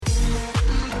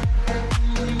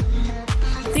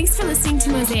Thanks for listening to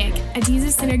Mosaic, a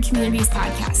Jesus-centered communities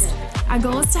podcast. Our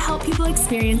goal is to help people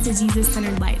experience a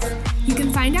Jesus-centered life. You can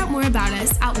find out more about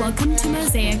us at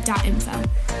welcometomosaic.info.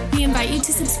 We invite you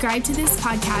to subscribe to this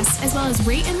podcast as well as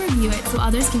rate and review it so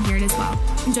others can hear it as well.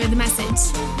 Enjoy the message.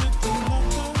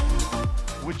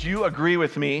 Would you agree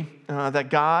with me that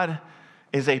God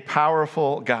is a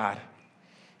powerful God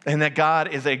and that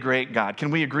God is a great God?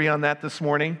 Can we agree on that this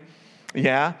morning?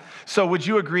 Yeah? So would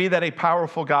you agree that a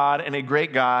powerful God and a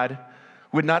great God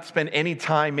would not spend any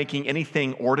time making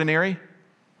anything ordinary?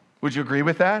 Would you agree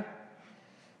with that?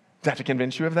 Does that have to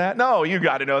convince you of that? No, you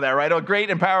got to know that, right? A great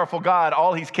and powerful God,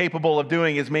 all he's capable of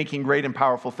doing is making great and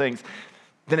powerful things.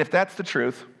 Then if that's the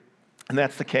truth, and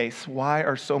that's the case, why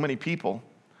are so many people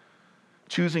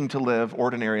choosing to live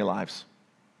ordinary lives?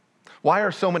 Why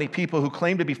are so many people who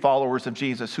claim to be followers of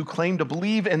Jesus, who claim to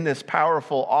believe in this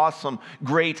powerful, awesome,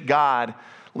 great God,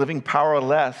 living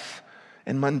powerless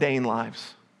and mundane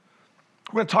lives?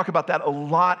 We're going to talk about that a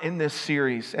lot in this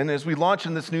series. And as we launch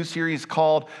in this new series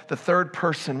called The Third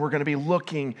Person, we're going to be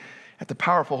looking at the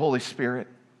powerful Holy Spirit.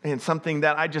 And something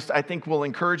that I think will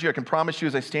encourage you. I can promise you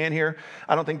as I stand here,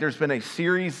 I don't think there's been a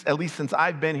series, at least since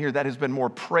I've been here, that has been more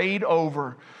prayed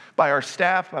over by our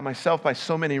staff, by myself, by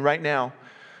so many right now.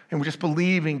 And we're just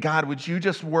believing, God, would you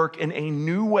just work in a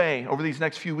new way over these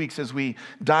next few weeks as we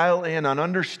dial in on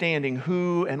understanding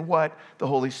who and what the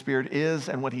Holy Spirit is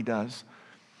and what he does.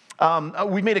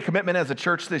 We made a commitment as a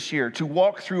church this year to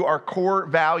walk through our core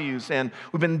values, and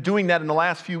we've been doing that in the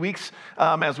last few weeks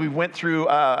as we went through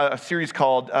a series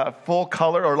called Full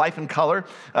Color or Life in Color.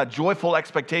 Joyful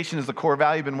expectation is the core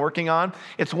value we've been working on.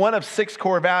 It's one of 6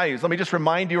 core values. Let me just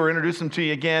remind you or introduce them to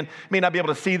you again. You may not be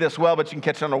able to see this well, but you can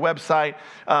catch it on our website.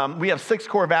 We have 6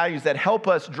 core values that help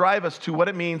us drive us to what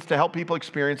it means to help people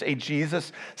experience a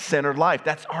Jesus-centered life.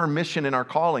 That's our mission and our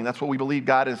calling. That's what we believe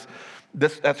God is.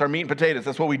 That's our meat and potatoes.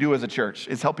 That's what we do as a church,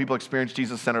 is help people experience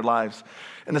Jesus-centered lives.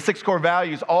 And the 6 core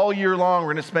values, all year long,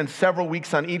 we're going to spend several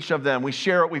weeks on each of them. We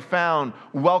share what we found.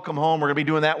 Welcome home. We're going to be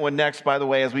doing that one next, by the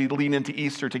way, as we lean into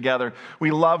Easter together.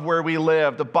 We love where we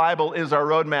live. The Bible is our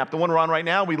roadmap. The one we're on right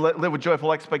now, we live with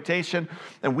joyful expectation,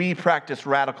 and we practice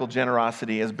radical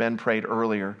generosity, as Ben prayed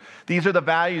earlier. These are the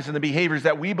values and the behaviors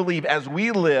that we believe as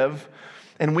we live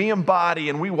and we embody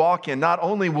and we walk in. Not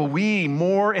only will we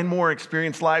more and more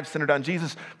experience lives centered on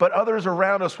Jesus, but others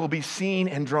around us will be seen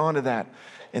and drawn to that.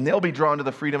 And they'll be drawn to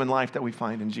the freedom and life that we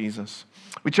find in Jesus.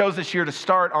 We chose this year to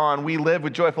start on We Live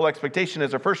with Joyful Expectation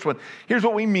as our first one. Here's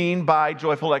what we mean by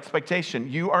joyful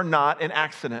expectation. You are not an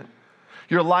accident.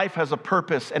 Your life has a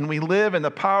purpose, and we live in the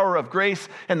power of grace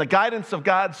and the guidance of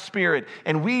God's Spirit,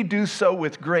 and we do so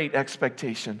with great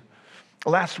expectation.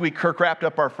 Last week, Kirk wrapped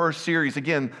up our first series,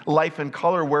 again, Life in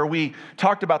Color, where we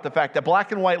talked about the fact that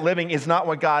black and white living is not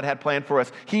what God had planned for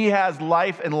us. He has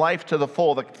life and life to the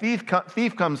full. The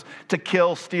thief comes to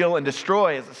kill, steal, and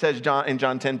destroy, as it says in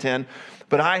John 10:10.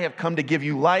 But I have come to give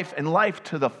you life and life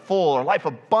to the full, or life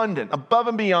abundant, above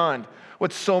and beyond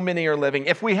what so many are living.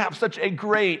 If we have such a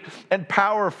great and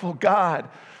powerful God,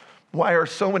 why are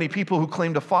so many people who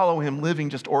claim to follow him living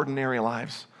just ordinary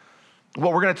lives?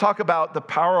 Well, we're going to talk about the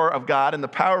power of God and the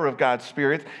power of God's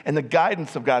Spirit and the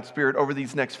guidance of God's Spirit over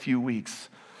these next few weeks.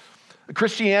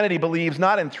 Christianity believes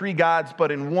not in 3 gods,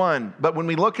 but in one. But when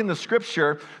we look in the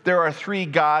Scripture, there are 3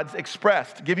 gods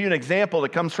expressed. To give you an example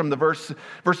that comes from the verses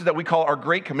that we call our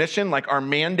Great Commission, like our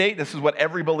mandate. This is what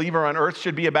every believer on earth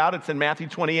should be about. It's in Matthew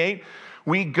 28.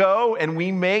 We go and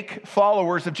we make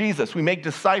followers of Jesus. We make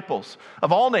disciples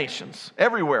of all nations,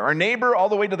 everywhere. Our neighbor, all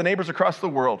the way to the neighbors across the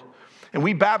world. And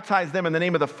we baptize them in the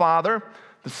name of the Father,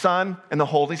 the Son, and the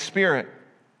Holy Spirit.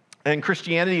 And in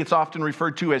Christianity, it's often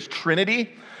referred to as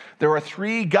Trinity. There are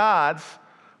 3 gods,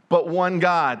 but one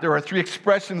God. There are 3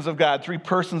 expressions of God, 3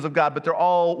 persons of God, but they're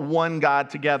all one God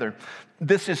together.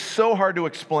 This is so hard to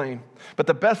explain, but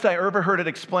the best I ever heard it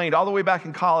explained all the way back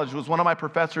in college was one of my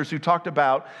professors who talked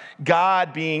about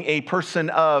God being a person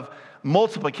of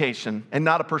multiplication and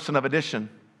not a person of addition.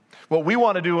 What we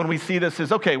want to do when we see this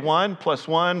is, okay, 1 plus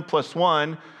 1 plus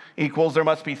 1 equals there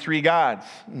must be 3 gods.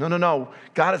 No.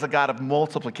 God is a God of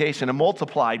multiplication, and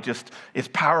multiply just is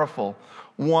powerful.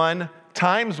 1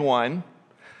 times 1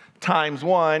 times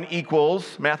 1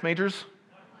 equals, math majors,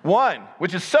 1,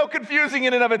 which is so confusing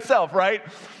in and of itself, right?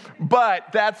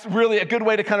 But that's really a good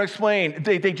way to kind of explain.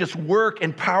 They just work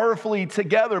and powerfully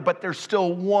together, but there's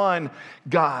still one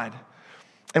God.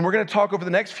 And we're going to talk over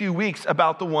the next few weeks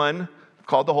about the one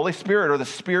called the Holy Spirit, or the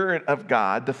Spirit of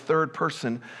God, the third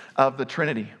person of the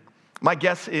Trinity. My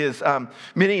guess is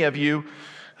many of you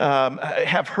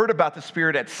have heard about the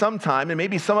Spirit at some time, and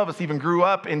maybe some of us even grew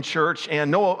up in church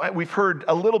and know we've heard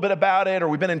a little bit about it, or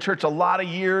we've been in church a lot of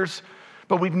years.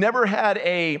 but we've never had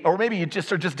or maybe you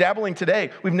just are just dabbling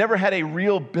today, we've never had a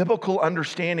real biblical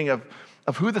understanding of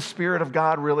who the Spirit of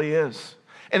God really is.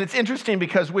 And it's interesting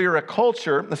because we are a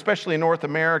culture, especially in North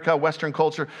America, Western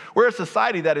culture, we're a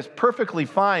society that is perfectly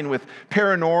fine with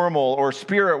paranormal or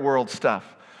spirit world stuff.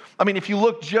 I mean, if you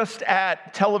look just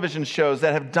at television shows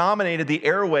that have dominated the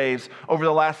airwaves over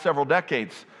the last several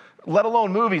decades, let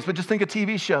alone movies, but just think of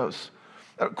TV shows.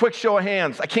 A quick show of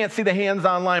hands. I can't see the hands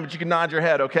online, but you can nod your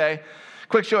head, okay?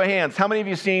 Quick show of hands. How many of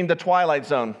you seen The Twilight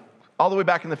Zone? All the way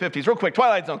back in the 50s. Real quick,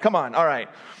 Twilight Zone, come on. All right.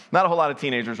 Not a whole lot of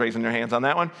teenagers raising their hands on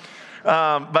that one.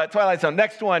 But Twilight Zone.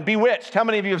 Next one, Bewitched. How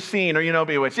many of you have seen or you know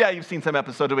Bewitched? Yeah, you've seen some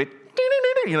episode of it.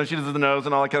 You know, she does the nose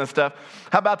and all that kind of stuff.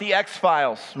 How about the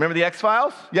X-Files? Remember the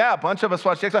X-Files? Yeah, a bunch of us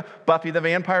watched the X-Files. Buffy the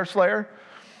Vampire Slayer.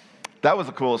 That was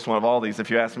the coolest one of all these, if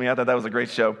you ask me. I thought that was a great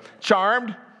show.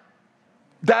 Charmed.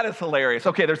 That is hilarious.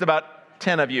 Okay, there's about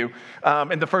 10 of you.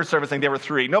 In the first service, I think there were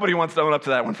 3. Nobody wants to own up to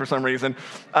that one for some reason.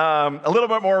 A little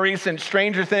bit more recent,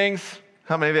 Stranger Things.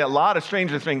 How many of you? A lot of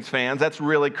Stranger Things fans. That's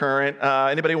really current.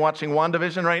 Anybody watching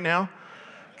WandaVision right now?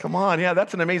 Come on, yeah,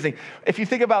 that's an amazing. If you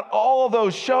think about all of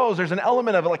those shows, there's an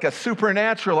element of like a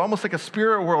supernatural, almost like a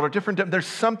spirit world or different. There's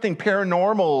something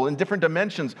paranormal in different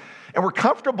dimensions. And we're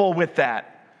comfortable with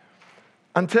that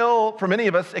until, for many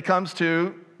of us, it comes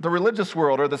to the religious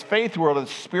world or this faith world or the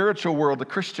spiritual world, the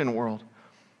Christian world.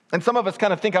 And some of us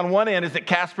kind of think on one end, is it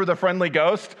Casper the Friendly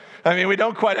Ghost? I mean, we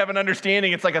don't quite have an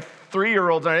understanding. It's like a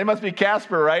 3-year-old. It must be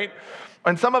Casper, right?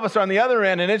 And some of us are on the other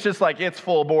end, and it's just like, it's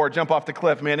full bore, jump off the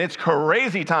cliff, man. It's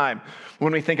crazy time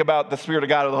when we think about the Spirit of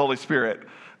God or the Holy Spirit.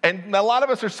 And a lot of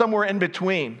us are somewhere in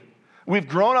between. We've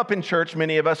grown up in church,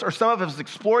 many of us, or some of us have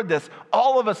explored this.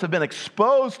 All of us have been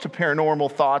exposed to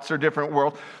paranormal thoughts or different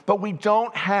worlds, but we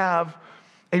don't have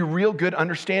a real good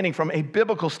understanding from a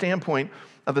biblical standpoint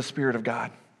of the Spirit of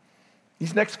God.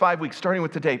 These next 5 weeks, starting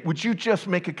with today, would you just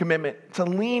make a commitment to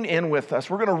lean in with us?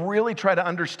 We're going to really try to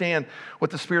understand what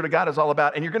the Spirit of God is all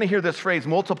about. And you're going to hear this phrase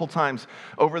multiple times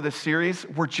over this series.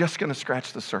 We're just going to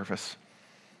scratch the surface.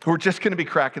 We're just going to be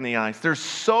cracking the ice. There's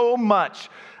so much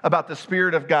about the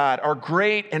Spirit of God, our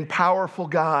great and powerful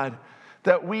God,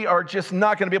 that we are just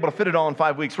not going to be able to fit it all in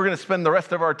 5 weeks. We're going to spend the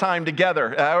rest of our time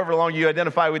together, however long you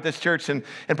identify with this church and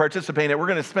participate in it. We're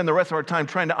going to spend the rest of our time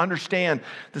trying to understand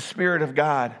the Spirit of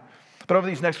God. But over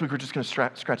these next week, we're just going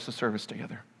to scratch the surface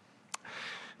together.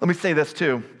 Let me say this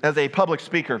too. As a public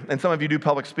speaker, and some of you do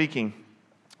public speaking,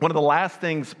 one of the last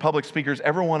things public speakers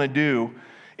ever want to do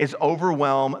is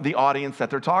overwhelm the audience that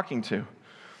they're talking to.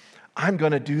 I'm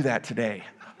going to do that today.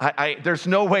 There's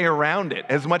no way around it.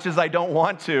 As much as I don't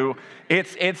want to,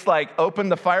 it's like open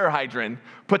the fire hydrant,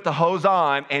 put the hose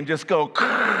on, and just go.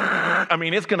 I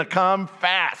mean, it's going to come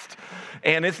fast.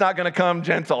 And it's not going to come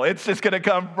gentle. It's just going to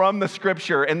come from the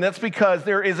Scripture. And that's because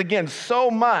there is, again,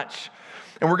 so much.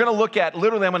 And we're going to look at,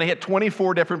 literally, I'm going to hit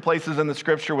 24 different places in the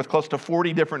Scripture with close to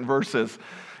 40 different verses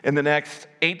in the next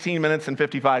 18 minutes and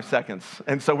 55 seconds.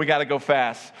 And so we got to go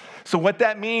fast. So what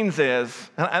that means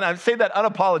is, and I say that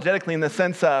unapologetically in the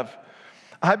sense of,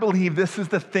 I believe this is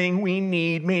the thing we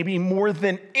need maybe more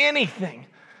than anything,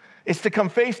 is to come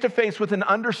face to face with an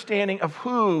understanding of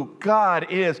who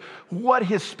God is, what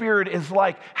His Spirit is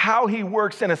like, how He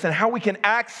works in us, and how we can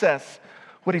access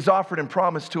what He's offered and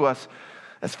promised to us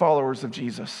as followers of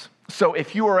Jesus. So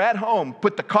if you are at home,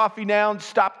 put the coffee down,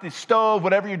 stop the stove,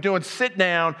 whatever you're doing, sit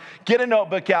down, get a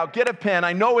notebook out, get a pen.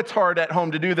 I know it's hard at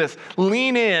home to do this.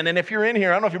 Lean in, and if you're in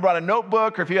here, I don't know if you brought a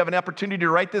notebook or if you have an opportunity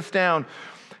to write this down,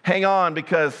 hang on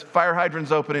because fire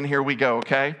hydrant's open and here we go,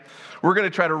 okay? We're going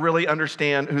to try to really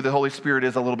understand who the Holy Spirit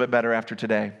is a little bit better after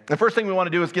today. The first thing we want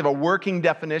to do is give a working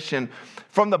definition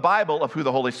from the Bible of who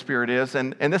the Holy Spirit is,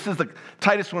 and this is the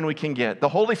tightest one we can get. The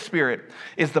Holy Spirit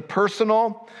is the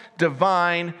personal,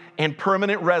 divine, and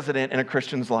permanent resident in a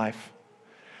Christian's life.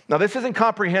 Now, this isn't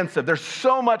comprehensive. There's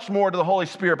so much more to the Holy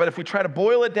Spirit, but if we try to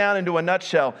boil it down into a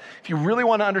nutshell, if you really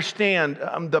want to understand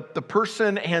the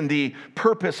person and the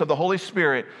purpose of the Holy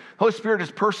Spirit is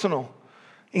personal.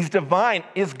 He's divine,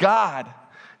 is God,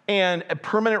 and a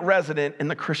permanent resident in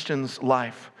the Christian's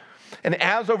life. And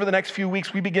as over the next few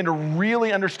weeks, we begin to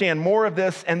really understand more of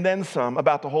this and then some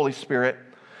about the Holy Spirit,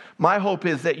 my hope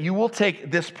is that you will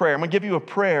take this prayer. I'm going to give you a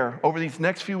prayer over these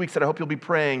next few weeks that I hope you'll be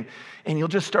praying, and you'll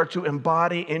just start to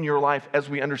embody in your life as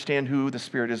we understand who the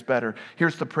Spirit is better.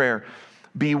 Here's the prayer.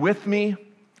 Be with me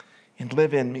and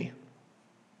live in me.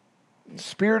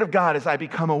 Spirit of God, as I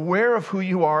become aware of who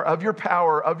you are, of your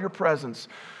power, of your presence,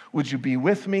 would you be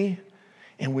with me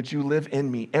and would you live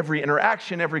in me? Every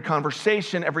interaction, every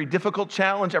conversation, every difficult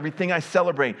challenge, everything I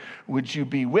celebrate, would you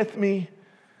be with me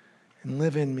and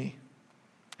live in me?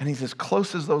 And He's as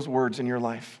close as those words in your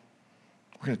life.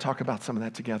 We're going to talk about some of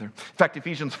that together. In fact,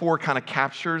 Ephesians 4 kind of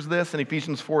captures this. In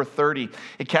Ephesians 4:30,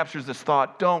 it captures this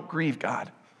thought: don't grieve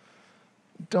God.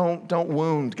 Don't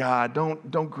wound God.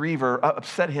 Don't grieve or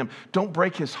upset him. Don't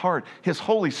break his heart. His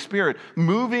Holy Spirit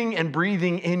moving and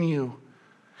breathing in you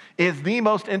is the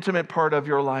most intimate part of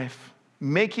your life,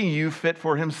 making you fit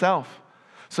for himself.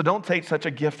 So don't take such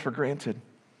a gift for granted.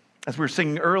 As we were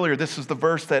singing earlier, this is the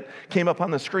verse that came up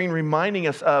on the screen reminding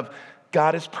us of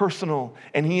God is personal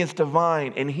and he is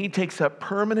divine and he takes up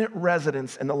permanent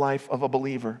residence in the life of a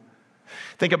believer.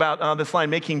 Think about this line,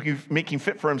 making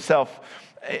fit for himself.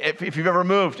 If you've ever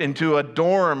moved into a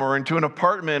dorm or into an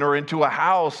apartment or into a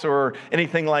house or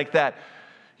anything like that,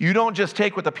 you don't just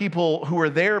take what the people who were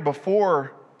there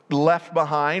before left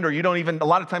behind, or you don't even, a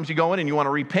lot of times you go in and you want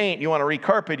to repaint, you want to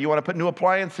recarpet, you want to put new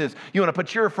appliances, you want to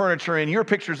put your furniture in, your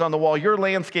pictures on the wall, your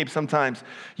landscape sometimes.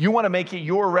 You want to make it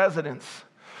your residence.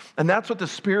 And that's what the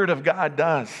Spirit of God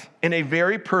does. In a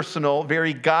very personal,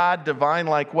 very God,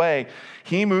 divine-like way,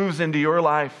 he moves into your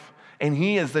life and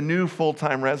he is the new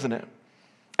full-time resident.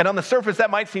 And on the surface,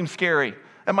 that might seem scary.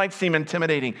 That might seem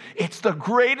intimidating. It's the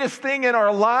greatest thing in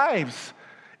our lives.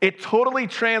 It totally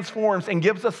transforms and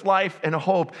gives us life and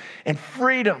hope and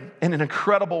freedom in an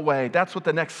incredible way. That's what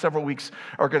the next several weeks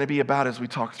are going to be about as we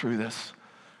talk through this.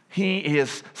 He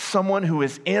is someone who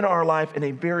is in our life in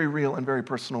a very real and very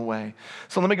personal way.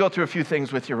 So let me go through a few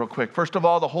things with you real quick. First of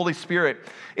all, the Holy Spirit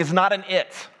is not an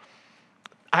it.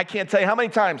 I can't tell you how many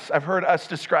times I've heard us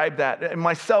describe that, and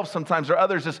myself sometimes, or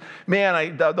others, just,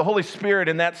 man, the Holy Spirit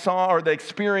in that song, or the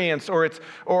experience,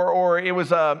 or it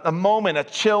was a moment, a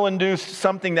chill-induced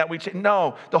something that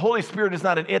no, the Holy Spirit is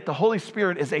not an it. The Holy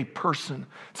Spirit is a person.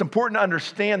 It's important to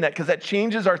understand that because that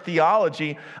changes our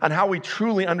theology on how we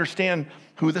truly understand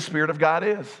who the Spirit of God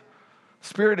is.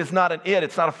 Spirit is not an it.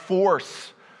 It's not a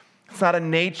force. It's not a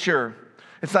nature.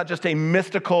 It's not just a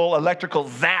mystical, electrical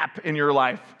zap in your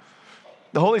life.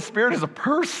 The Holy Spirit is a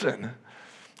person.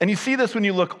 And you see this when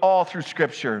you look all through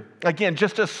Scripture. Again,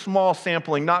 just a small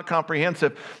sampling, not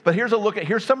comprehensive. But here's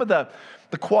some of the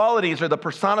qualities or the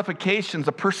personifications,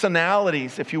 the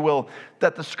personalities, if you will,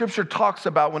 that the Scripture talks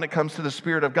about when it comes to the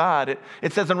Spirit of God.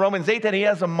 It says in Romans 8 that he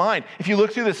has a mind. If you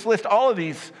look through this list, all of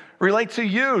these relate to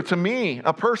you, to me,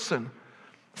 a person.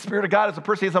 The Spirit of God is a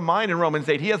person. He has a mind in Romans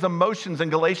 8. He has emotions in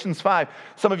Galatians 5.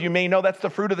 Some of you may know that's the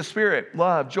fruit of the Spirit.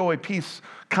 Love, joy, peace,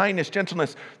 kindness,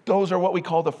 gentleness. Those are what we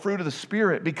call the fruit of the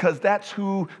Spirit because that's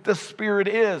who the Spirit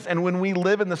is. And when we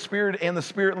live in the Spirit and the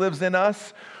Spirit lives in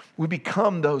us, we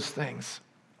become those things.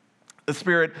 The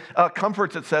Spirit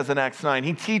comforts, it says in Acts 9.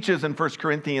 He teaches in 1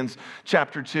 Corinthians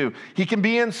chapter 2. He can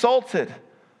be insulted.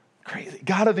 Crazy.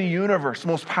 God of the universe,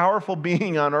 most powerful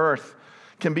being on earth,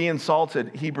 can be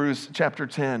insulted, Hebrews chapter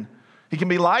 10. He can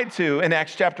be lied to in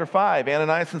Acts chapter 5,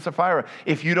 Ananias and Sapphira.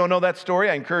 If you don't know that story,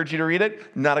 I encourage you to read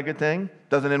it. Not a good thing.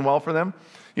 Doesn't end well for them.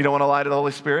 You don't want to lie to the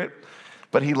Holy Spirit.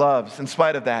 But he loves. In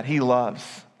spite of that, he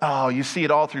loves. Oh, you see it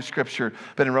all through Scripture.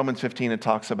 But in Romans 15, it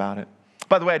talks about it.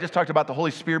 By the way, I just talked about the Holy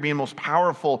Spirit being the most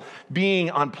powerful being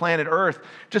on planet Earth.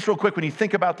 Just real quick, when you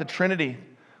think about the Trinity,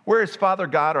 where is Father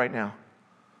God right now?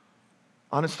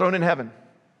 On his throne in heaven.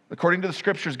 According to the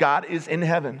Scriptures, God is in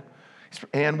heaven.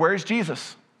 And where is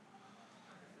Jesus?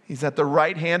 He's at the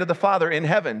right hand of the Father in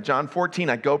heaven. John 14,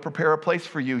 I go prepare a place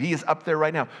for you. He is up there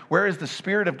right now. Where is the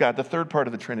Spirit of God, the third part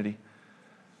of the Trinity?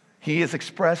 He is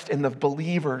expressed in the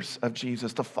believers of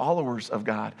Jesus, the followers of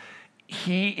God.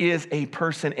 He is a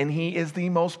person, and he is the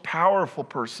most powerful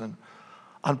person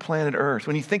on planet Earth.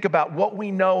 When you think about what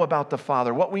we know about the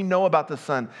Father, what we know about the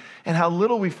Son, and how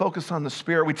little we focus on the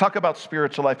Spirit. We talk about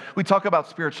spiritual life. We talk about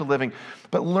spiritual living.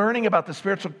 But learning about the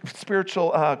spiritual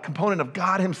component of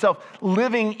God himself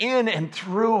living in and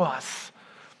through us,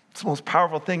 it's the most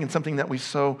powerful thing and something that we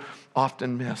so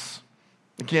often miss.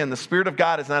 Again, the Spirit of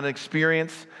God is not an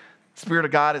experience. The Spirit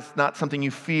of God is not something you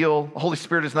feel. The Holy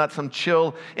Spirit is not some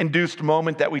chill-induced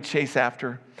moment that we chase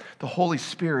after. The Holy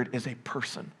Spirit is a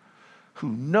person who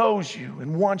knows you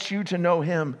and wants you to know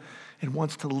him and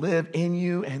wants to live in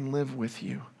you and live with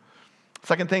you.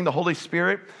 Second thing, the Holy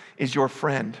Spirit is your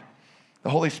friend.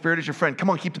 The Holy Spirit is your friend. Come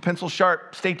on, keep the pencil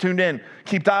sharp. Stay tuned in.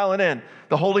 Keep dialing in.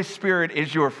 The Holy Spirit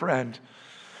is your friend.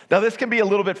 Now, this can be a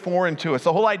little bit foreign to us.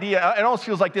 The whole idea, it almost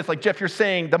feels like this, like Jeff, you're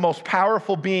saying the most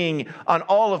powerful being on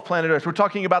all of planet Earth. We're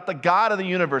talking about the God of the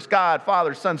universe, God,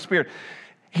 Father, Son, Spirit.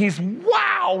 He's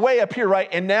way up here, right?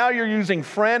 And now you're using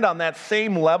friend on that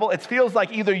same level. It feels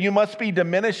like either you must be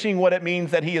diminishing what it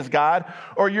means that he is God,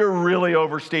 or you're really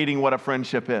overstating what a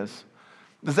friendship is.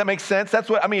 Does that make sense? That's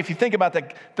what, I mean, if you think about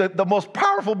the most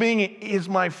powerful being is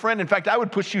my friend. In fact, I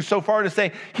would push you so far to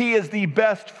say he is the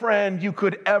best friend you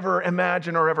could ever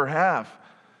imagine or ever have.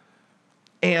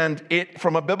 And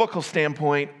from a biblical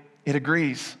standpoint, it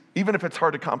agrees, even if it's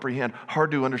hard to comprehend,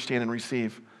 hard to understand and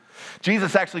receive.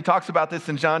 Jesus actually talks about this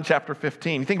in John chapter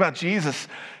 15. You think about Jesus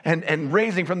and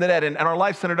raising from the dead and our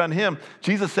life centered on him.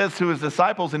 Jesus says to his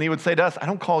disciples, and he would say to us, I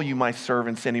don't call you my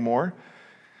servants anymore.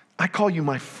 I call you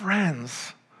my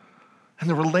friends. And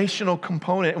the relational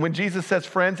component. And when Jesus says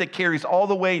friends, it carries all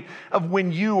the weight of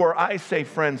when you or I say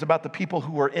friends about the people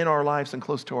who are in our lives and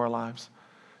close to our lives.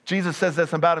 Jesus says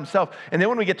this about himself. And then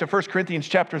when we get to 1 Corinthians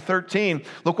chapter 13,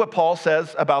 look what Paul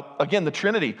says about, again, the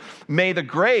Trinity. May the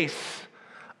grace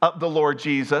of the Lord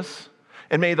Jesus,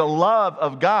 and may the love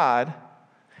of God,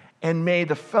 and may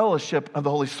the fellowship of the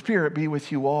Holy Spirit be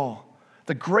with you all.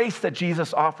 The grace that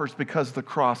Jesus offers because of the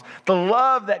cross, the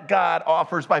love that God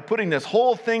offers by putting this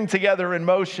whole thing together in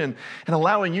motion and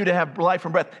allowing you to have life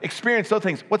and breath. Experience those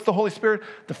things. What's the Holy Spirit?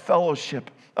 The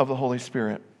fellowship of the Holy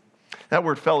Spirit. That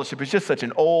word fellowship is just such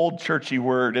an old churchy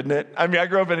word, isn't it? I mean, I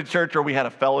grew up in a church where we had a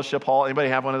fellowship hall. Anybody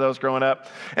have one of those growing up?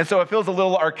 And so it feels a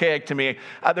little archaic to me.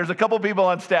 There's a couple people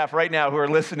on staff right now who are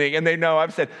listening, and they know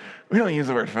I've said, we don't use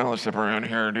the word fellowship around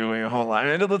here, do we? A whole lot.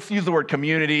 And let's use the word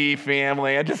community,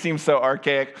 family. It just seems so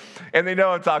archaic. And they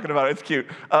know I'm talking about it. It's cute.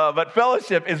 But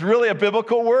fellowship is really a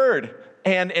biblical word,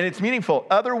 and it's meaningful.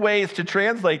 Other ways to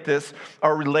translate this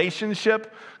are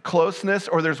relationship, closeness,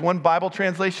 or there's one Bible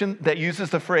translation that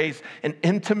uses the phrase, an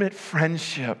intimate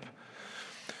friendship.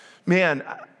 Man,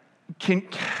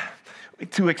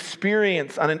 to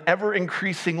experience on an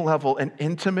ever-increasing level an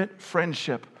intimate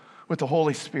friendship with the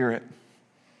Holy Spirit,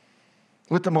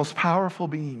 with the most powerful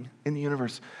being in the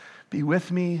universe. Be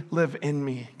with me, live in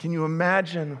me. Can you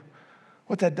imagine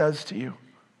what that does to you?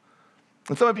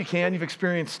 And some of you you've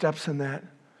experienced steps in that.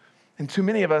 And too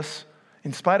many of us,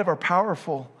 in spite of our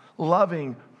powerful,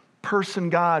 loving person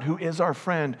God who is our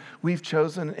friend, we've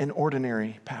chosen an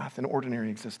ordinary path, an ordinary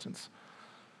existence.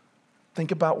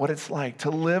 Think about what it's like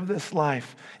to live this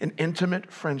life in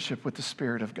intimate friendship with the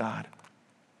Spirit of God.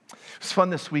 It was fun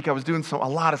this week. I was doing a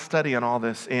lot of study on all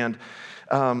this, and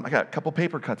I got a couple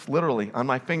paper cuts, literally, on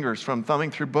my fingers from thumbing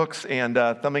through books and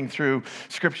thumbing through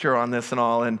scripture on this and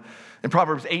all. And in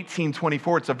Proverbs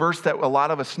 18:24, it's a verse that a lot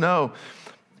of us know,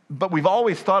 but we've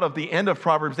always thought of the end of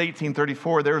Proverbs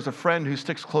 18:34, there is a friend who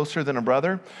sticks closer than a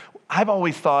brother. I've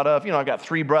always thought of, I've got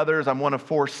 3 brothers, I'm one of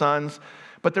 4 sons,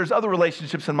 but there's other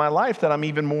relationships in my life that I'm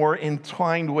even more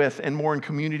entwined with and more in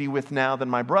community with now than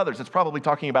my brothers. It's probably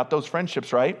talking about those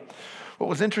friendships, right? What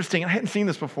was interesting, I hadn't seen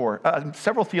this before,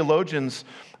 several theologians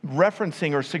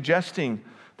referencing or suggesting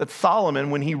that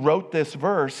Solomon, when he wrote this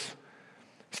verse,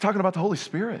 he's talking about the Holy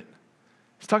Spirit.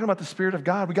 He's talking about the Spirit of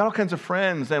God. We got all kinds of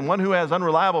friends, and one who has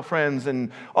unreliable friends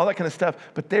and all that kind of stuff.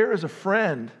 But there is a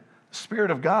friend, the Spirit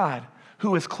of God,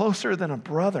 who is closer than a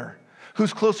brother,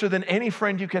 who's closer than any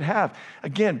friend you could have.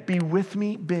 Again, be with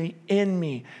me, be in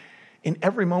me, in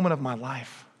every moment of my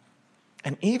life.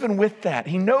 And even with that,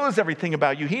 he knows everything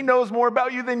about you. He knows more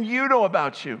about you than you know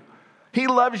about you. He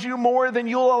loves you more than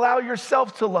you'll allow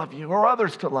yourself to love you or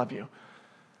others to love you.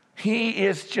 He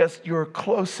is just your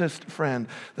closest friend.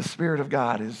 The Spirit of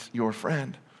God is your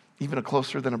friend, even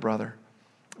closer than a brother.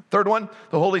 Third one,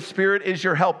 the Holy Spirit is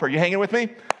your helper. You hanging with me?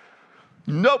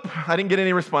 Nope, I didn't get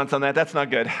any response on that. That's not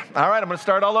good. All right, I'm going to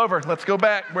start all over. Let's go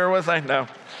back. Where was I? No.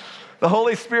 The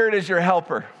Holy Spirit is your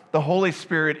helper. The Holy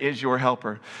Spirit is your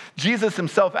helper. Jesus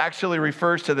himself actually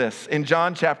refers to this in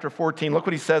John chapter 14. Look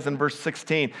what he says in verse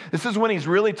 16. This is when he's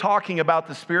really talking about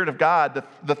the Spirit of God,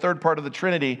 the third part of the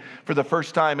Trinity, for the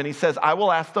first time. And he says, I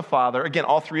will ask the Father. Again,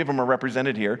 all 3 of them are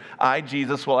represented here. I,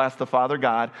 Jesus, will ask the Father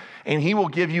God, and he will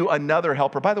give you another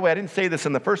helper. By the way, I didn't say this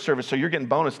in the first service, so you're getting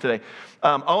bonus today.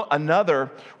 Another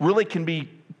really can be,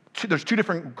 there's 2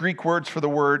 different Greek words for the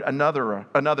word another.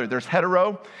 There's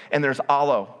hetero and there's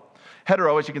allo.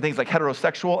 Hetero, as you can think, is like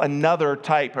heterosexual, another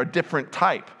type or different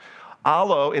type.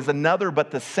 Allo is another but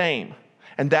the same.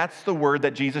 And that's the word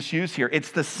that Jesus used here.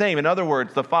 It's the same. In other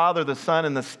words, the Father, the Son,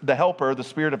 and the Helper, the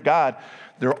Spirit of God,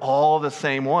 they're all the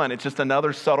same one. It's just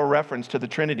another subtle reference to the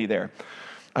Trinity there.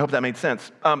 I hope that made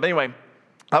sense. But anyway,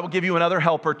 I will give you another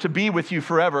helper to be with you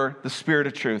forever, the Spirit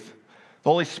of truth. The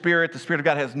Holy Spirit, the Spirit of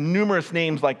God, has numerous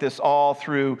names like this all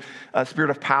through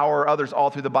Spirit of power, others all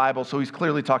through the Bible. So he's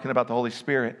clearly talking about the Holy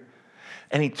Spirit.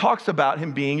 And he talks about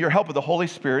him being your helper. The Holy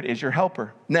Spirit is your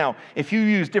helper. Now, if you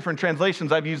use different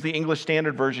translations, I've used the English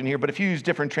Standard Version here, but if you use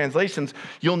different translations,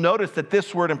 you'll notice that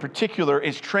this word in particular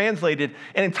is translated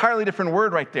an entirely different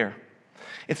word right there.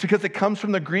 It's because it comes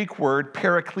from the Greek word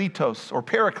parakletos or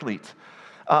paraclete.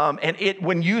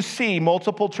 When you see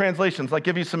multiple translations, I'll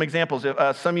give you some examples.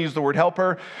 Some use the word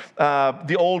helper.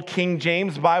 The old King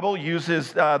James Bible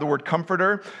uses the word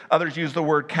comforter. Others use the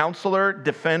word counselor,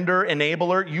 defender,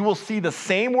 enabler. You will see the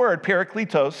same word,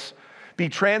 parakletos, be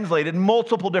translated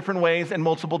multiple different ways in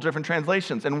multiple different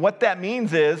translations. And what that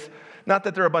means is, not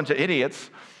that they're a bunch of idiots,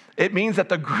 it means that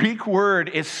the Greek word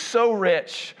is so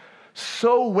rich,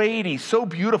 so weighty, so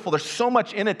beautiful. There's so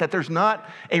much in it that there's not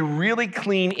a really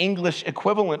clean English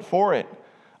equivalent for it.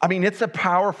 I mean, it's a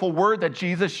powerful word that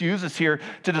Jesus uses here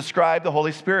to describe the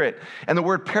Holy Spirit. And the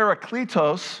word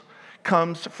parakletos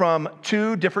comes from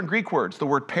two different Greek words. The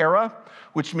word para,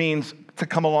 which means to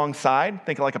come alongside.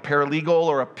 Think of like a paralegal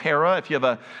or a para. If you have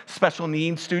a special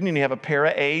needs student and you have a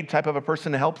para aide type of a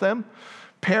person to help them.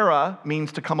 Para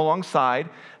means to come alongside.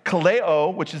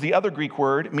 Kaleo, which is the other Greek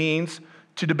word, means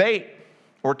to debate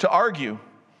or to argue.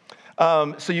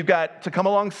 So you've got to come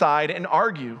alongside and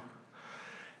argue.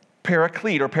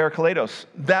 Paraclete or parakletos.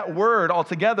 That word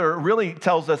altogether really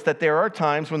tells us that there are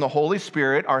times when the Holy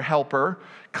Spirit, our helper,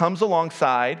 comes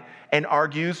alongside and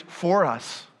argues for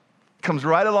us. Comes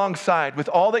right alongside with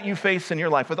all that you face in your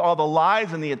life, with all the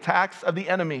lies and the attacks of the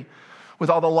enemy, with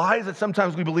all the lies that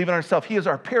sometimes we believe in ourselves. He is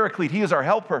our paraclete. He is our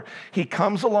helper. He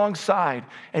comes alongside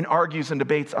and argues and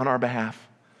debates on our behalf.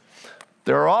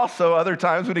 There are also other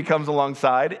times when he comes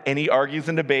alongside and he argues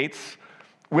and debates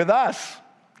with us.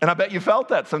 And I bet you felt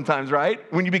that sometimes, right?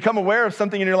 When you become aware of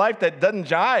something in your life that doesn't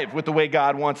jive with the way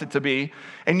God wants it to be,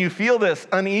 and you feel this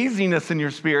uneasiness in your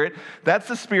spirit, that's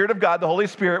the Spirit of God, the Holy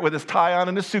Spirit, with his tie on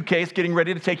and his suitcase, getting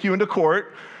ready to take you into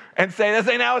court and say, this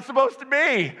ain't how it's supposed to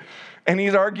be. And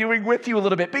he's arguing with you a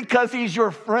little bit because he's your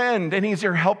friend and he's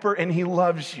your helper and he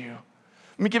loves you.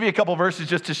 Let me give you a couple verses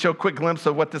just to show a quick glimpse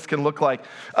of what this can look like.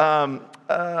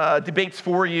 Debates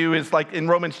for you is like in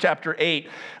Romans chapter 8,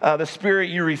 the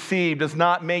Spirit you receive does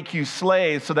not make you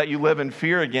slaves so that you live in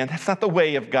fear again. That's not the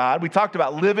way of God. We talked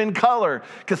about live in color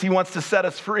because he wants to set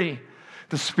us free.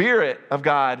 The Spirit of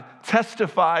God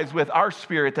testifies with our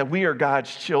spirit that we are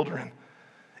God's children.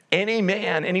 Any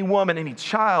man, any woman, any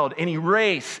child, any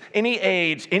race, any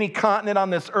age, any continent on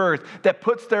this earth that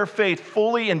puts their faith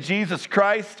fully in Jesus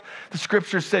Christ, the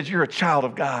scripture says you're a child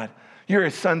of God. You're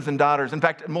his sons and daughters. In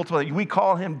fact, we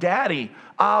call him Daddy,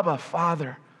 Abba,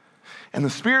 Father. And the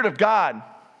Spirit of God,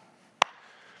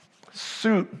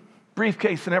 suit,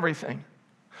 briefcase, and everything.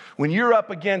 When you're up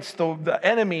against the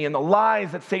enemy and the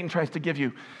lies that Satan tries to give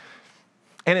you,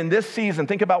 and in this season,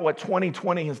 think about what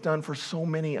 2020 has done for so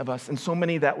many of us and so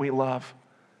many that we love.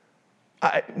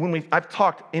 I've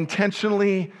talked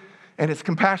intentionally and as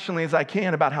compassionately as I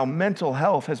can about how mental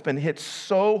health has been hit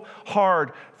so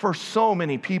hard for so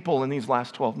many people in these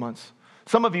last 12 months.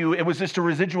 Some of you, it was just a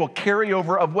residual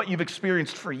carryover of what you've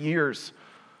experienced for years.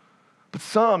 But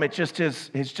some, it just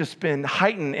has just been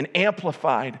heightened and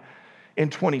amplified in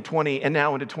 2020 and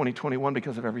now into 2021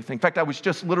 because of everything. In fact, I was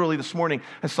just literally this morning,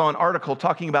 I saw an article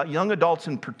talking about young adults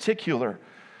in particular,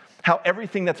 how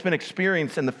everything that's been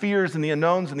experienced and the fears and the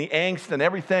unknowns and the angst and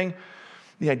everything,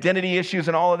 the identity issues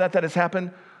and all of that has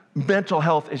happened, mental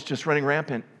health is just running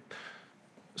rampant.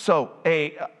 So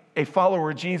a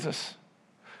follower of Jesus,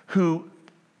 who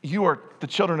you are the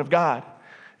children of God,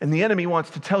 and the enemy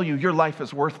wants to tell you your life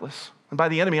is worthless. And by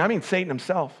the enemy, I mean Satan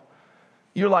himself.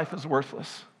 Your life is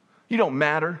worthless. You don't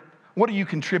matter. What are you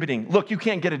contributing? Look, you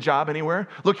can't get a job anywhere.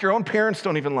 Look, your own parents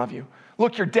don't even love you.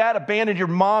 Look, your dad abandoned your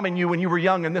mom and you when you were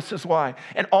young, and this is why.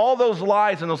 And all those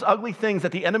lies and those ugly things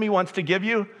that the enemy wants to give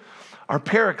you, our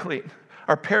paraclete,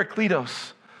 our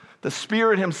parakletos, the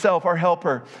Spirit himself, our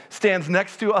helper, stands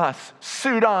next to us,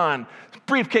 suit on,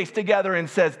 briefcase together, and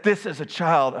says, this is a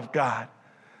child of God.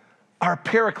 Our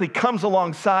paraclete comes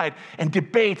alongside and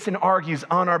debates and argues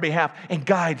on our behalf and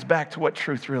guides back to what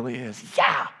truth really is.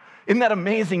 Yeah! Isn't that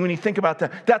amazing when you think about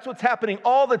that? That's what's happening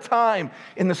all the time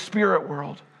in the spirit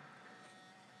world.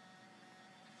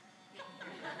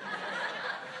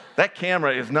 That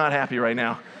camera is not happy right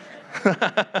now.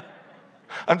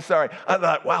 I'm sorry. I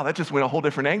thought, wow, that just went a whole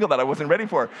different angle that I wasn't ready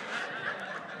for.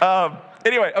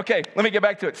 Anyway, okay, let me get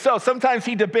back to it. So sometimes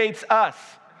he debates us.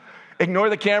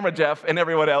 Ignore the camera, Jeff, and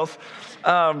everyone else.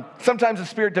 Sometimes the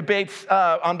Spirit debates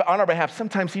on our behalf.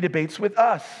 Sometimes he debates with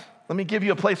us. Let me give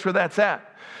you a place where that's at.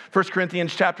 1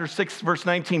 Corinthians chapter 6, verse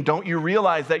 19, don't you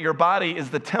realize that your body is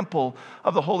the temple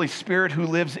of the Holy Spirit who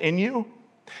lives in you?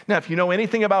 Now, if you know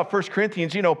anything about 1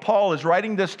 Corinthians, you know Paul is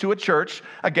writing this to a church,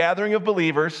 a gathering of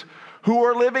believers who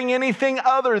are living anything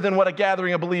other than what a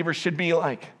gathering of believers should be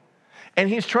like. And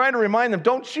he's trying to remind them,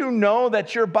 don't you know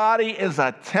that your body is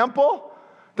a temple?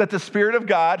 that the Spirit of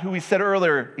God, who we said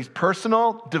earlier, he's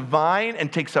personal, divine,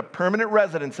 and takes up permanent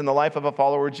residence in the life of a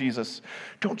follower of Jesus?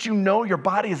 Don't you know your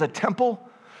body is a temple?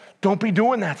 Don't be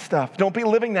doing that stuff. Don't be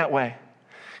living that way.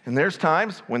 And there's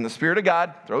times when the Spirit of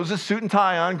God throws his suit and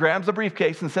tie on, grabs the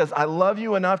briefcase, and says, I love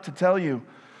you enough to tell you, you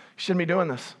shouldn't be doing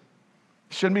this.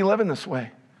 You shouldn't be living this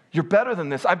way. You're better than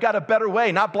this. I've got a better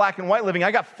way, not black and white living.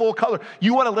 I got full color.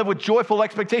 You want to live with joyful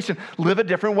expectation. Live a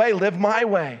different way. Live my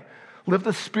way. Live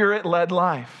the Spirit-led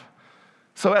life.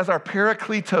 So as our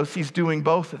Parakletos, he's doing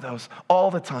both of those all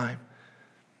the time.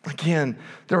 Again,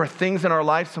 there are things in our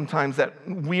life sometimes that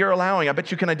we are allowing. I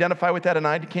bet you can identify with that, and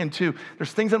I can too.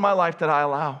 There's things in my life that I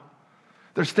allow.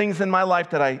 There's things in my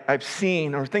life that I've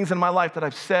seen, or things in my life that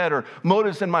I've said, or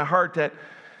motives in my heart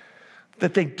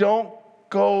that they don't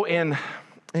go in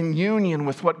union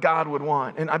with what God would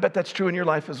want. And I bet that's true in your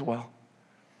life as well.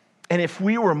 And if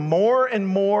we were more and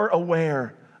more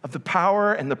aware of the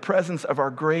power and the presence of our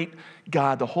great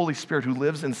God, the Holy Spirit who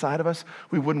lives inside of us,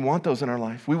 we wouldn't want those in our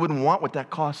life. We wouldn't want what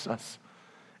that costs us.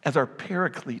 As our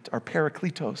Paraclete, our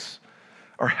Parakletos,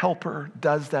 our helper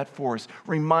does that for us,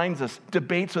 reminds us,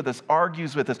 debates with us,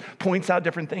 argues with us, points out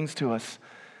different things to us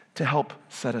to help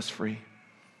set us free.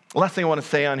 The last thing I want to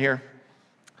say on here,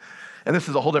 and this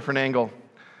is a whole different angle.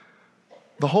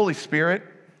 The Holy Spirit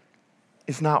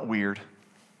is not weird.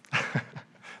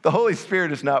 The Holy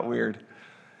Spirit is not weird.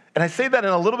 And I say that in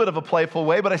a little bit of a playful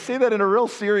way, but I say that in a real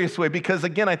serious way because,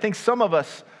 again, I think some of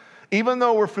us, even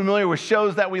though we're familiar with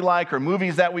shows that we like or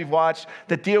movies that we've watched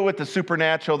that deal with the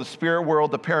supernatural, the spirit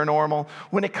world, the paranormal,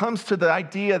 when it comes to the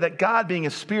idea that God being a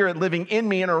spirit living in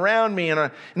me and around me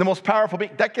and the most powerful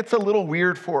being, that gets a little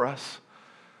weird for us.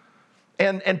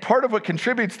 And part of what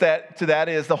contributes to that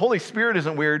is the Holy Spirit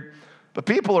isn't weird, but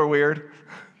people are weird.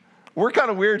 We're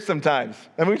kind of weird sometimes,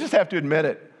 and we just have to admit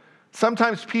it.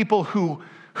 Sometimes people who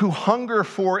hunger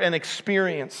for an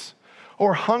experience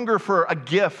or hunger for a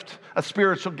gift, a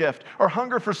spiritual gift, or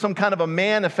hunger for some kind of a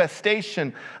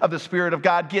manifestation of the Spirit of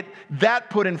God, get that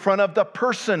put in front of the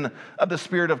person of the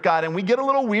Spirit of God. And we get a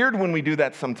little weird when we do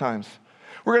that sometimes.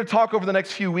 We're going to talk over the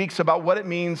next few weeks about what it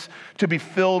means to be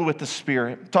filled with the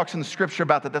Spirit. It talks in the Scripture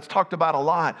about that. That's talked about a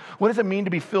lot. What does it mean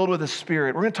to be filled with the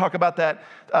Spirit? We're going to talk about that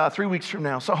 3 weeks from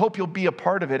now. So I hope you'll be a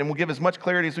part of it, and we'll give as much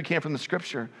clarity as we can from the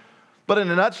Scripture. But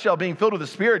in a nutshell, being filled with the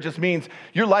Spirit just means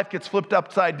your life gets flipped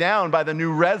upside down by the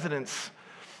new residence.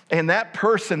 And that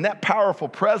person, that powerful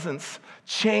presence,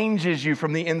 changes you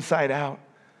from the inside out.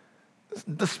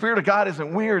 The Spirit of God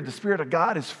isn't weird. The Spirit of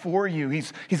God is for you.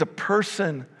 He's a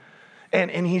person.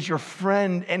 And he's your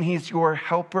friend, and he's your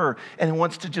helper, and he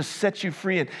wants to just set you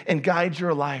free and guide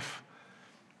your life.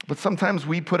 But sometimes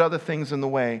we put other things in the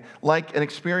way, like an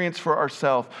experience for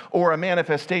ourselves, or a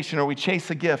manifestation, or we chase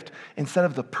a gift instead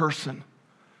of the person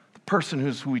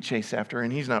who's who we chase after,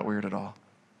 and he's not weird at all.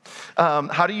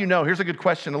 How do you know? Here's a good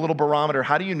question, a little barometer.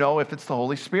 How do you know if it's the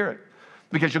Holy Spirit?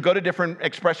 Because you'll go to different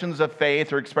expressions of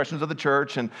faith or expressions of the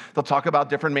church, and they'll talk about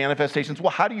different manifestations.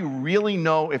 Well, how do you really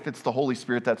know if it's the Holy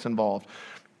Spirit that's involved?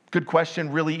 Good question,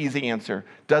 really easy answer.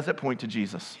 Does it point to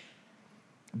Jesus?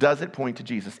 Does it point to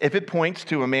Jesus? If it points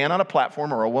to a man on a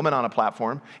platform or a woman on a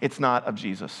platform, it's not of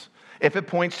Jesus. If it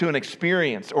points to an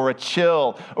experience or a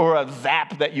chill or a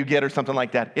zap that you get or something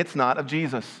like that, it's not of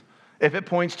Jesus. If it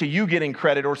points to you getting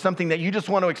credit or something that you just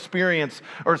want to experience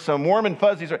or some warm and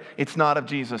fuzzies, it's not of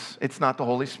Jesus. It's not the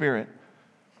Holy Spirit.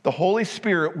 The Holy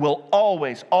Spirit will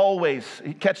always,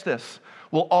 catch this,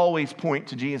 will always point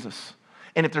to Jesus.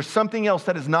 And if there's something else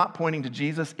that is not pointing to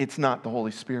Jesus, it's not the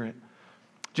Holy Spirit.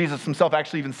 Jesus himself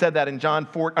actually even said that in John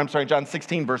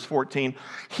 16, verse 14.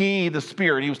 He, the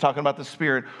Spirit, he was talking about the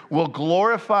Spirit, will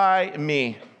glorify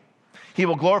me. He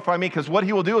will glorify me because what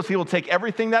he will do is he will take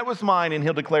everything that was mine and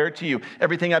he'll declare it to you.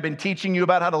 Everything I've been teaching you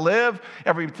about how to live,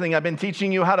 everything I've been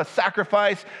teaching you how to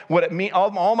sacrifice, what it means,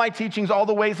 all my teachings, all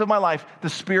the ways of my life, the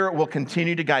Spirit will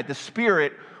continue to guide. The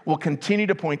Spirit will continue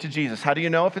to point to Jesus. How do you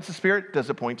know if it's the Spirit? Does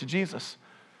it point to Jesus?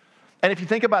 And if you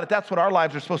think about it, that's what our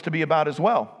lives are supposed to be about as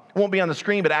well. It won't be on the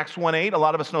screen, but Acts 1:8, a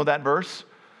lot of us know that verse.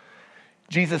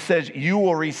 Jesus says, you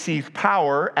will receive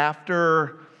power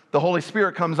after the Holy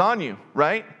Spirit comes on you,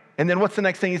 right? And then what's the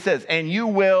next thing he says? And you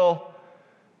will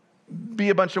be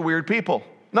a bunch of weird people.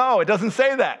 No, it doesn't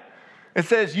say that. It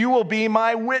says, you will be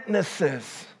my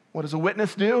witnesses. What does a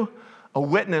witness do? A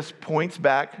witness points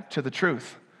back to the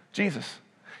truth, Jesus.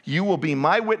 You will be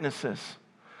my witnesses.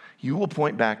 You will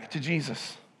point back to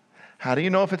Jesus. How do you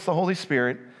know if it's the Holy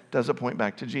Spirit? Does it point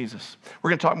back to Jesus? We're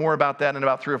going to talk more about that in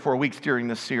about 3 or 4 weeks during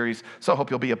this series, so I hope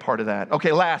you'll be a part of that.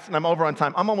 Okay, last, and I'm over on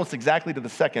time. I'm almost exactly to the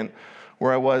second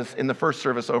where I was in the first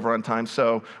service over on time,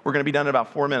 so we're going to be done in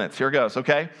about 4 minutes. Here it goes,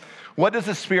 okay? What does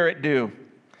the Spirit do?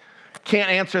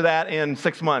 Can't answer that in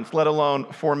 6 months, let alone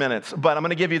 4 minutes. But I'm going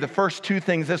to give you the first 2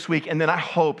 things this week, and then I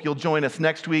hope you'll join us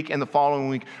next week and the following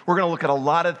week. We're going to look at a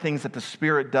lot of things that the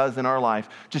Spirit does in our life.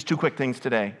 Just 2 quick things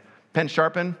today. Pen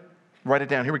sharpen, write it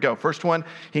down. Here we go. First one,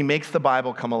 he makes the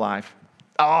Bible come alive.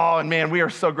 Oh, and man, we are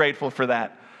so grateful for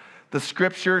that. The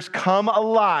Scriptures come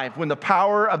alive when the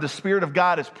power of the Spirit of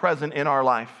God is present in our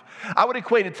life. I would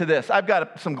equate it to this. I've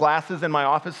got some glasses in my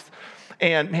office.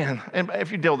 And man,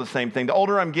 if you deal with the same thing, the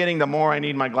older I'm getting, the more I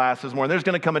need my glasses more. There's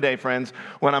going to come a day, friends,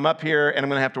 when I'm up here and I'm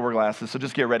going to have to wear glasses. So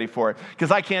just get ready for it. Because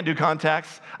I can't do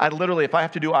contacts. I literally, if I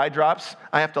have to do eye drops,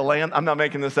 I have to lay on, I'm not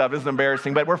making this up. This is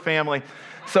embarrassing, but we're family.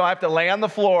 So I have to lay on the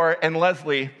floor, and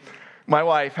Leslie, my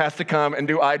wife, has to come and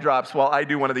do eye drops while I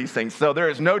do one of these things. So there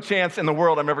is no chance in the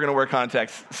world I'm ever going to wear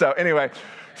contacts. So anyway,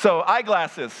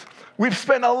 eyeglasses. We've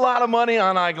spent a lot of money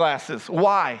on eyeglasses.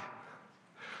 Why?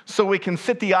 So we can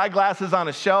sit the eyeglasses on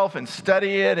a shelf and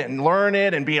study it and learn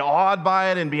it and be awed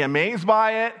by it and be amazed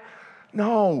by it?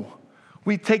 No.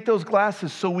 We take those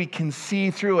glasses so we can see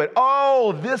through it.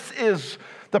 Oh, this is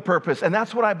the purpose. And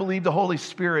that's what I believe the Holy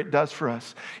Spirit does for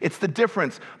us. It's the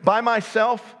difference. By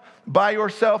myself, by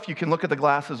yourself, you can look at the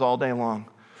glasses all day long.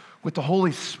 With the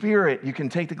Holy Spirit, you can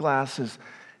take the glasses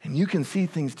and you can see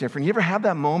things different. You ever have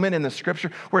that moment in the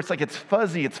Scripture where it's like it's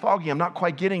fuzzy, it's foggy, I'm not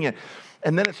quite getting it.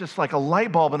 And then it's just like a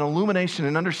light bulb, an illumination,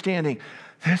 and understanding,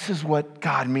 this is what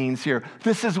God means here.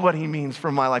 This is what he means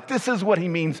for my life. This is what he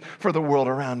means for the world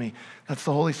around me. That's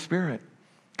the Holy Spirit.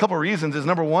 A couple of reasons is,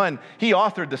 number one, he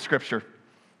authored the Scripture.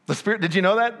 The Spirit, did you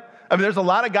know that? I mean, there's a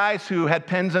lot of guys who had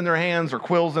pens in their hands or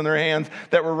quills in their hands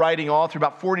that were writing all through,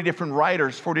 about 40 different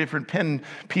writers, 40 different pen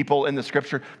people in the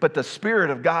Scripture. But the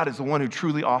Spirit of God is the one who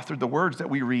truly authored the words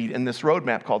that we read in this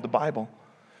roadmap called the Bible.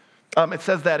 It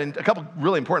says that in a couple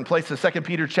really important places. 2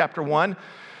 Peter chapter 1,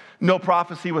 no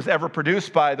prophecy was ever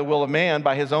produced by the will of man,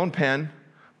 by his own pen,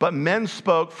 but men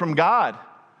spoke from God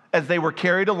as they were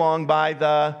carried along by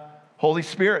the Holy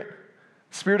Spirit.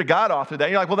 Spirit of God authored that.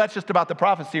 You're like, well, that's just about the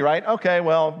prophecy, right? Okay,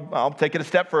 well, I'll take it a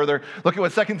step further. Look at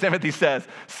what 2 Timothy says.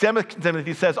 2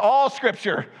 Timothy says, all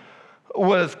Scripture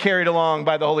was carried along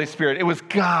by the Holy Spirit. It was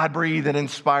God-breathed and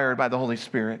inspired by the Holy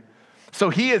Spirit. So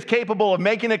he is capable of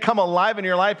making it come alive in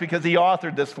your life because he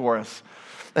authored this for us.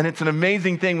 And it's an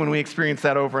amazing thing when we experience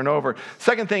that over and over.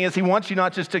 Second thing is he wants you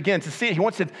not just, again, to see it. He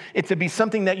wants it to be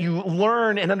something that you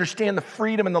learn and understand the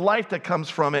freedom and the life that comes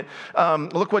from it.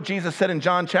 Look what Jesus said in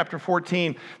John chapter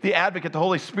 14. The advocate, the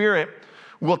Holy Spirit,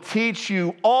 will teach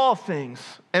you all things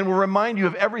and will remind you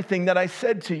of everything that I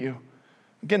said to you.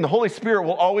 Again, the Holy Spirit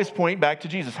will always point back to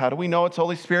Jesus. How do we know it's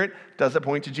Holy Spirit? Does it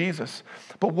point to Jesus?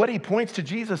 But what he points to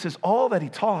Jesus is all that he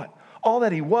taught, all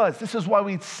that he was. This is why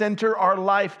we center our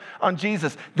life on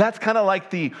Jesus. That's kind of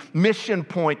like the mission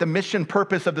point, the mission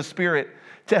purpose of the Spirit,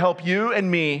 to help you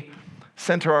and me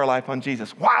center our life on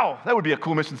Jesus. Wow, that would be a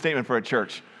cool mission statement for a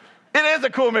church. It is a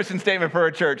cool mission statement for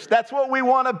a church. That's what we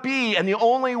want to be, and the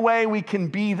only way we can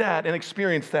be that and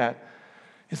experience that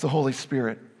is the Holy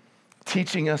Spirit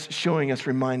teaching us, showing us,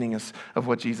 reminding us of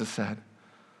what Jesus said.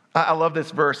 I love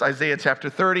this verse, Isaiah chapter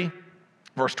 30,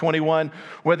 verse 21.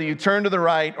 Whether you turn to the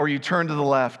right or you turn to the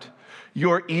left,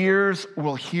 your ears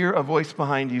will hear a voice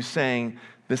behind you saying,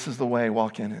 this is the way,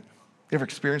 walk in it. You ever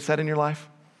experienced that in your life?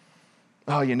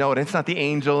 Oh, you know it. It's not the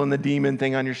angel and the demon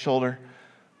thing on your shoulder.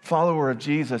 Follower of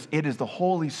Jesus, it is the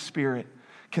Holy Spirit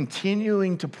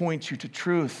continuing to point you to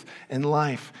truth and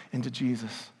life and to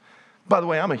Jesus. By the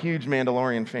way, I'm a huge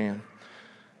Mandalorian fan.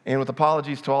 And with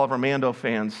apologies to all of our Mando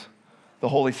fans, the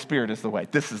Holy Spirit is the way.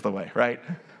 This is the way, right?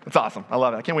 It's awesome. I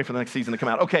love it. I can't wait for the next season to come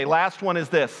out. Okay, last one is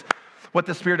this. What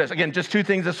the Spirit does. Again, just 2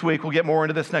 things this week. We'll get more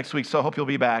into this next week, so I hope you'll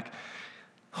be back.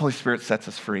 Holy Spirit sets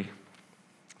us free.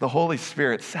 The Holy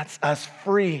Spirit sets us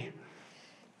free.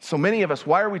 So many of us,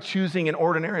 why are we choosing an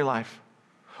ordinary life?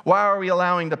 Why are we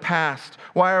allowing the past?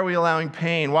 Why are we allowing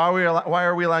pain? Why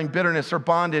are we allowing bitterness or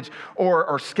bondage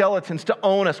or skeletons to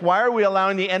own us? Why are we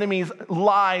allowing the enemy's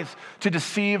lies to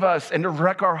deceive us and to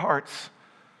wreck our hearts?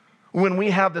 When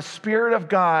we have the Spirit of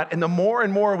God, and the more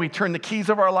and more we turn the keys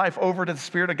of our life over to the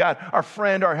Spirit of God, our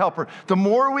friend, our helper, the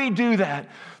more we do that,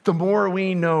 the more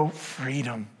we know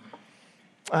freedom.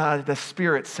 The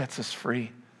Spirit sets us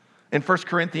free. In 1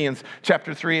 Corinthians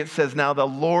chapter 3, it says, now the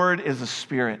Lord is a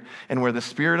Spirit, and where the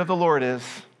Spirit of the Lord is,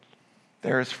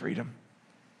 there is freedom.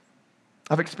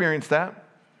 I've experienced that.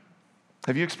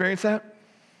 Have you experienced that?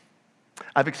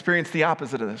 I've experienced the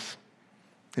opposite of this.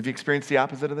 Have you experienced the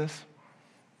opposite of this?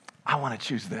 I want to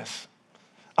choose this.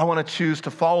 I want to choose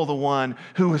to follow the one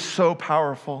who is so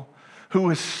powerful, who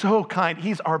is so kind.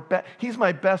 He's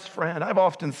my best friend. I've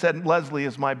often said Leslie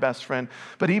is my best friend.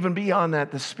 But even beyond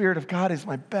that, the Spirit of God is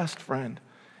my best friend.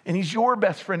 And he's your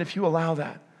best friend if you allow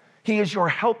that. He is your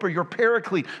helper, your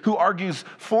paraclete, who argues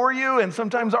for you and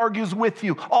sometimes argues with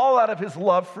you, all out of his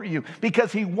love for you,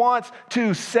 because he wants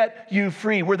to set you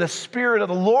free. Where the Spirit of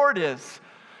the Lord is,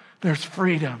 there's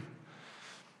freedom.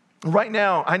 Right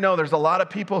now, I know there's a lot of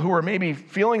people who are maybe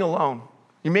feeling alone.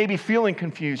 You may be feeling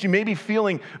confused. You may be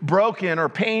feeling broken or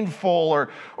painful or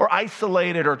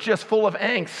isolated or just full of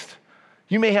angst.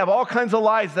 You may have all kinds of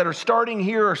lies that are starting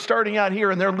here or starting out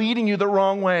here, and they're leading you the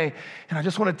wrong way. And I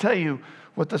just want to tell you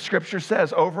what the Scripture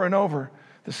says over and over.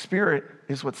 The Spirit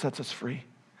is what sets us free.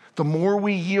 The more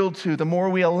we yield to, the more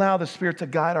we allow the Spirit to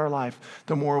guide our life,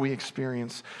 the more we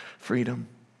experience freedom.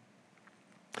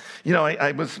 You know,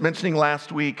 I was mentioning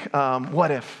last week,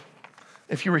 what if?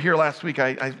 If you were here last week,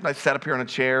 I sat up here on a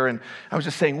chair, and I was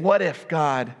just saying, what if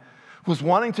God was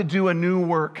wanting to do a new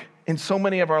work in so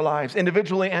many of our lives,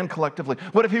 individually and collectively?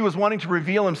 What if he was wanting to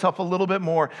reveal himself a little bit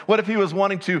more? What if he was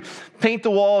wanting to paint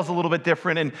the walls a little bit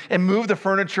different and move the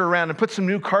furniture around and put some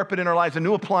new carpet in our lives and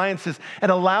new appliances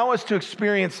and allow us to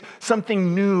experience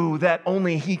something new that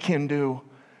only he can do,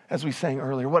 as we sang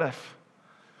earlier? What if?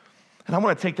 And I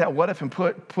want to take that what if and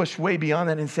push way beyond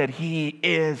that and said,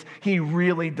 he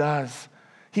really does.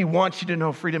 He wants you to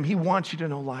know freedom. He wants you to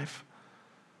know life.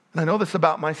 And I know this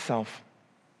about myself.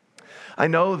 I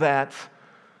know that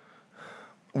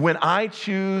when I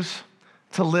choose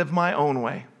to live my own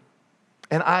way,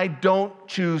 and I don't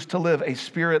choose to live a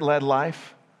Spirit-led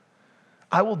life,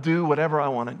 I will do whatever I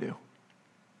want to do.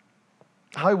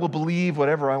 I will believe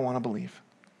whatever I want to believe.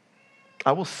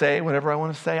 I will say whatever I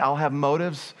want to say. I'll have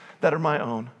motives that are my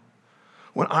own.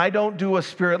 When I don't do a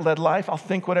Spirit-led life, I'll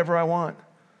think whatever I want.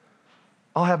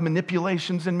 I'll have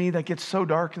manipulations in me that get so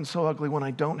dark and so ugly when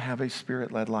I don't have a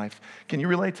Spirit-led life. Can you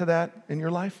relate to that in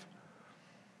your life?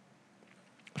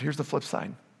 But here's the flip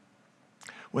side.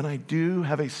 When I do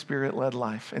have a Spirit-led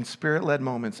life and Spirit-led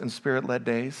moments and Spirit-led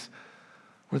days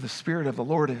where the Spirit of the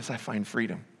Lord is, I find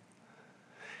freedom.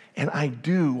 And I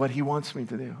do what he wants me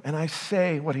to do. And I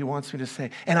say what he wants me to say.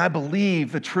 And I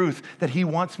believe the truth that he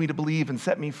wants me to believe and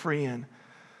set me free in.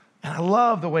 And I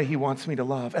love the way he wants me to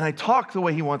love. And I talk the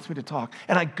way he wants me to talk.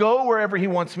 And I go wherever he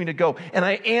wants me to go. And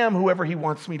I am whoever he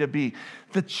wants me to be.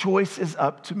 The choice is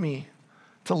up to me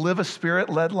to live a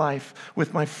Spirit-led life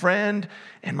with my friend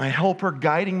and my helper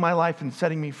guiding my life and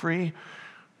setting me free,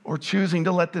 or choosing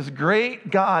to let this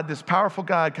great God, this powerful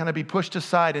God, kind of be pushed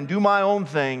aside and do my own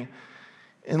thing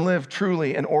and live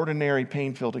truly an ordinary,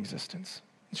 pain-filled existence.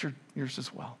 It's yours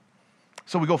as well.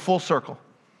 So we go full circle.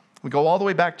 We go all the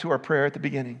way back to our prayer at the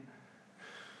beginning.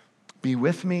 Be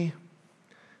with me,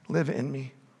 live in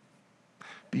me.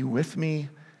 Be with me,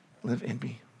 live in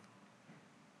me.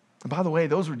 And by the way,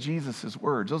 those were Jesus'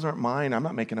 words. Those aren't mine. I'm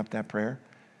not making up that prayer.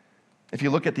 If you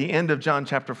look at the end of John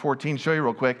chapter 14, show you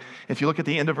real quick. If you look at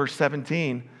the end of verse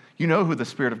 17, you know who the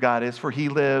Spirit of God is, for he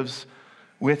lives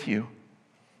with you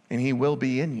and he will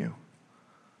be in you.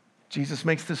 Jesus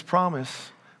makes this promise.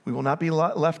 We will not be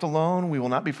left alone. We will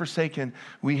not be forsaken.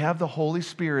 We have the Holy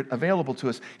Spirit available to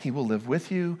us. He will live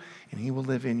with you and he will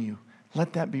live in you.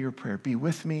 Let that be your prayer. Be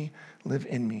with me, live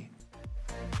in me.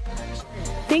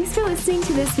 Thanks for listening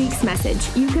to this week's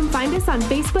message. You can find us on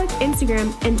Facebook,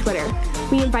 Instagram, and Twitter.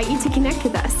 We invite you to connect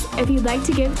with us. If you'd like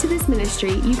to give to this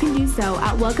ministry, you can do so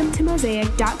at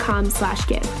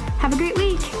welcometomosaic.com/give. Have a great week.